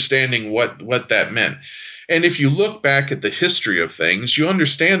in understanding what that meant. And if you look back at the history of things, you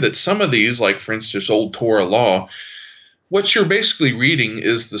understand that some of these, like, for instance, Old Torah law, what you're basically reading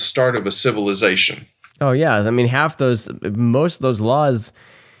is the start of a civilization. Oh, yeah. I mean, most of those laws,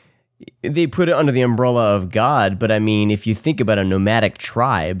 they put it under the umbrella of God, but I mean, if you think about a nomadic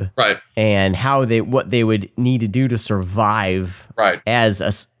tribe, right, and what they would need to do to survive, right, as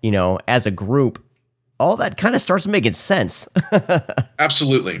a group, all that kind of starts making sense.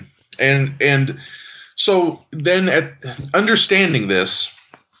 Absolutely. And so then, at understanding this,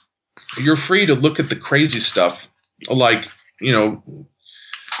 you're free to look at the crazy stuff, like,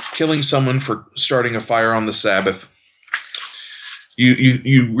 killing someone for starting a fire on the Sabbath.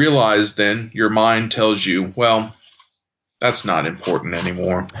 You realize then your mind tells you, well, that's not important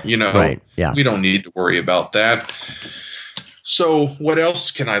anymore. Right, yeah. We don't need to worry about that. So what else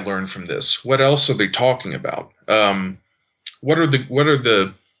can I learn from this? What else are they talking about? What are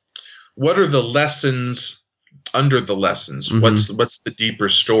the lessons under the lessons? What's the deeper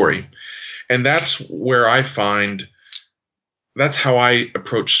story? And that's where I find that's how I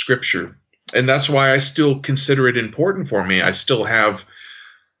approach Scripture. And that's why I still consider it important for me. I still have,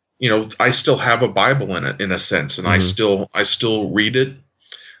 I still have a Bible in a sense, and I still read it.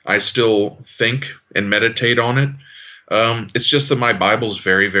 I still think and meditate on it. It's just that my Bible's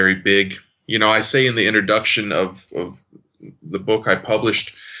very, very big. I say in the introduction of the book I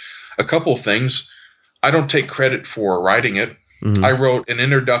published a couple of things. I don't take credit for writing it. I wrote an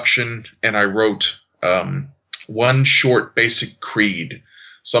introduction, and I wrote one short basic creed,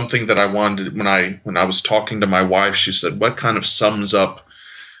 something that I wanted when I was talking to my wife. She said, "What kind of sums up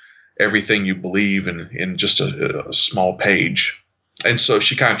everything you believe in just a small page?" And so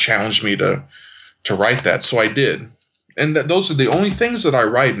she kind of challenged me to write that. So I did. And those are the only things that I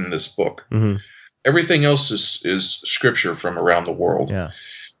write in this book. Everything else is Scripture from around the world. Yeah.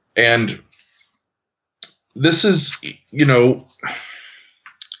 And this is,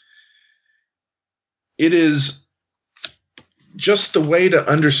 it is just the way to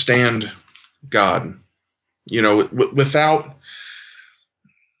understand God, without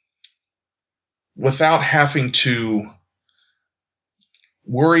having to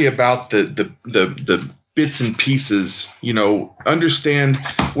worry about the bits and pieces, understand.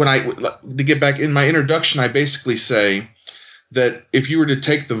 To get back in my introduction, I basically say that if you were to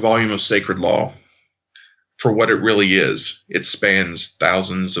take the volume of Sacred Law for what it really is, it spans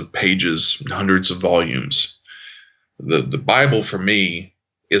thousands of pages, hundreds of volumes. The Bible for me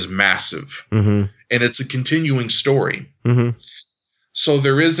is massive, and it's a continuing story. So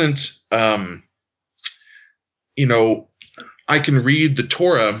there isn't, I can read the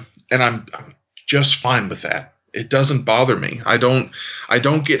Torah and I'm just fine with that. It doesn't bother me. I don't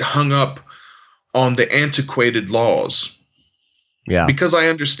get hung up on the antiquated laws. Yeah. Because I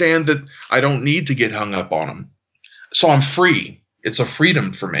understand that I don't need to get hung up on them. So I'm free. It's a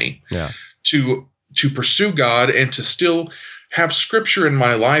freedom for me to pursue God and to still have Scripture in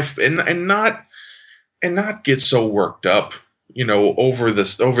my life and not get so worked up, over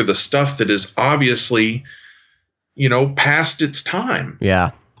the stuff that is obviously, past its time.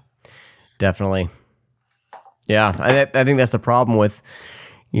 Yeah, definitely. Yeah, I think that's the problem with,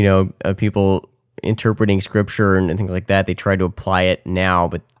 people interpreting Scripture and things like that. They try to apply it now,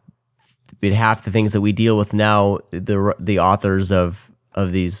 but half the things that we deal with now, the authors of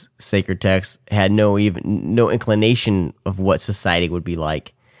these sacred texts had no inclination of what society would be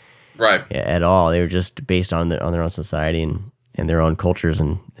like, right? At all. They were just based on their own society and their own cultures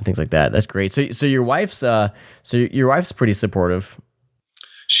and things like that. That's great. So your wife's pretty supportive.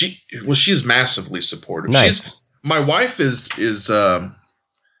 She's massively supportive. Nice. My wife is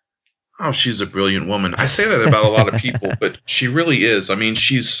she's a brilliant woman. I say that about a lot of people, but she really is. I mean,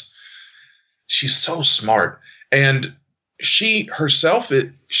 she's so smart, and she herself,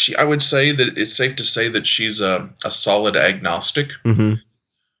 I would say that it's safe to say that she's a solid agnostic.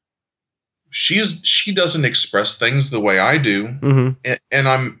 She doesn't express things the way I do, and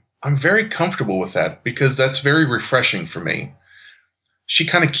I'm very comfortable with that because that's very refreshing for me. She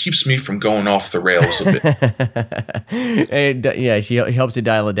kind of keeps me from going off the rails a bit. She helps you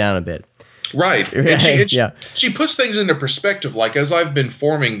dial it down a bit. Right. And she puts things into perspective. Like as I've been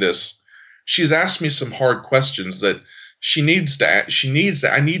forming this, she's asked me some hard questions that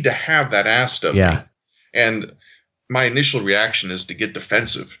I need to have that asked of me. And my initial reaction is to get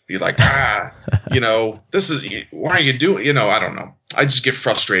defensive, be like, this is, why are you doing, I don't know. I just get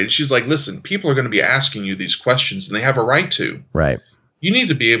frustrated. She's like, listen, people are going to be asking you these questions and they have a right to. Right. You need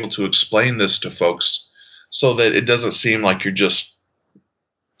to be able to explain this to folks so that it doesn't seem like you're just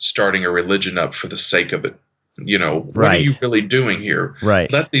starting a religion up for the sake of it. What are you really doing here?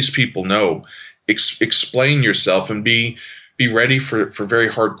 Right. Let these people know. Explain yourself and be ready for very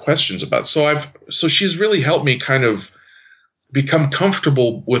hard questions about it. So she's really helped me kind of become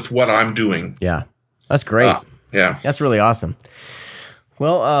comfortable with what I'm doing. Yeah. That's great. Yeah. That's really awesome.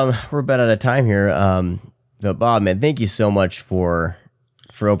 Well, we're about out of time here. But Bob, man, thank you so much for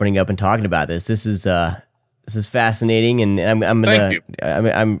opening up and talking about this. This is fascinating, and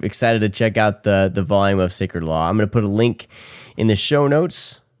I'm excited to check out the volume of Sacred Law. I'm gonna put a link in the show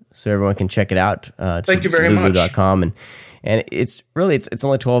notes so everyone can check it out. Thank you very much. Lulu.com and it's only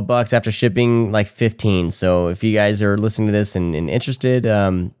 $12 after shipping, like 15. So if you guys are listening to this and interested,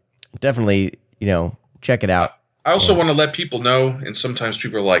 definitely check it out. I also want to let people know, and sometimes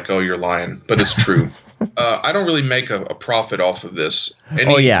people are like, "Oh, you're lying," but it's true. I don't really make a profit off of this.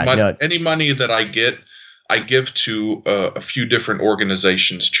 Any money that I get, I give to a few different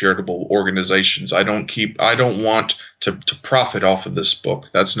organizations, charitable organizations. I don't want to profit off of this book.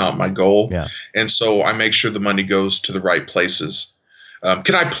 That's not my goal. Yeah. And so I make sure the money goes to the right places.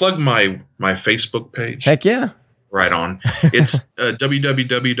 Can I plug my Facebook page? Heck yeah. Right on. It's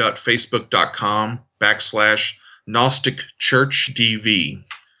www.facebook.com/Gnostic Church DV.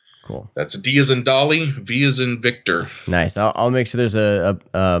 Cool. That's D as in Dolly, V as in Victor. Nice. I'll make sure there's a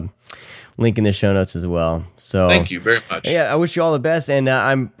link in the show notes as well. So thank you very much. Yeah, I wish you all the best, and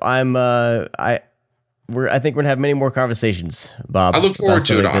I think we're gonna have many more conversations, Bob. I look forward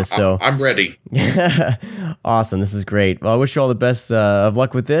to it. Like this, I'm ready. Awesome. This is great. Well, I wish you all the best of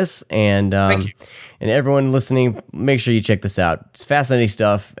luck with this, and everyone listening, make sure you check this out. It's fascinating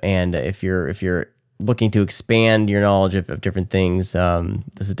stuff, and if you're looking to expand your knowledge of different things,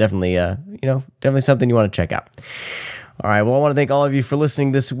 this is definitely definitely something you want to check out. All right. Well, I want to thank all of you for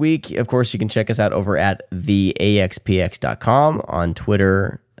listening this week. Of course, you can check us out over at theaxpx.com, on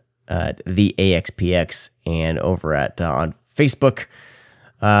Twitter, theaxpx, and over at on Facebook.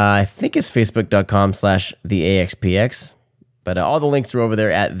 I think it's facebook.com/theaxpx. But all the links are over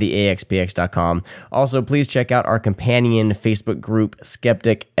there at theaxpx.com. Also, please check out our companion Facebook group,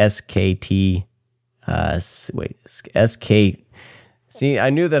 Skeptic SKT. SK. See,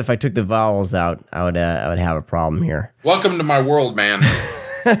 I knew that if I took the vowels out, I would have a problem here. Welcome to my world, man.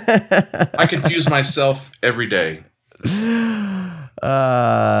 I confuse myself every day.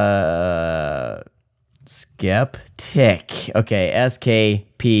 Skeptic. Okay,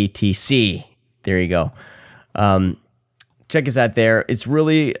 SKPTC. There you go. Check us out there. It's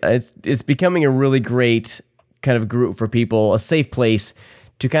really it's becoming a really great kind of group for people, a safe place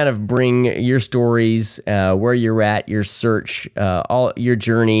to kind of bring your stories, where you're at, your search, all your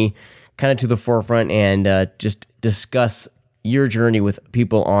journey, kind of to the forefront, and just discuss your journey with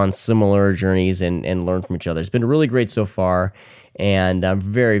people on similar journeys and learn from each other. It's been really great so far, and I'm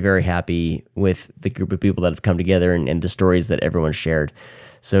very, very happy with the group of people that have come together and the stories that everyone shared.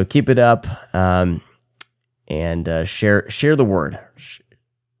 So keep it up, and share the word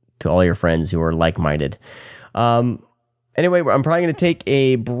to all your friends who are like-minded. Anyway, I'm probably going to take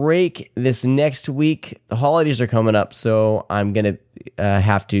a break this next week. The holidays are coming up, so I'm going to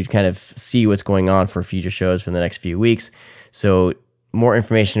have to kind of see what's going on for future shows for the next few weeks. So more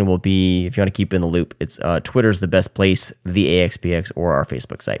information will be, if you want to keep in the loop, it's Twitter's the best place, the AXPX, or our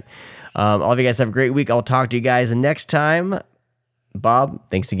Facebook site. All of you guys have a great week. I'll talk to you guys next time. Bob,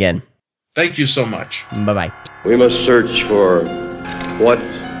 thanks again. Thank you so much. Bye-bye. We must search for what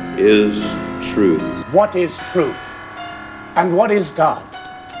is truth. What is truth? And what is God?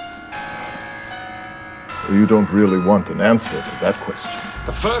 You don't really want an answer to that question.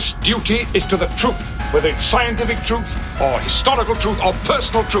 The first duty is to the truth, whether it's scientific truth or historical truth or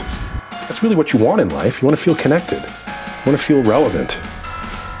personal truth. That's really what you want in life. You want to feel connected. You want to feel relevant.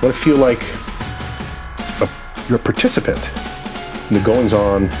 You want to feel like you're a participant in the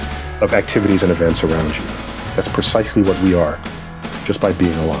goings-on of activities and events around you. That's precisely what we are, just by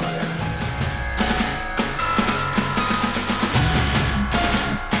being alive.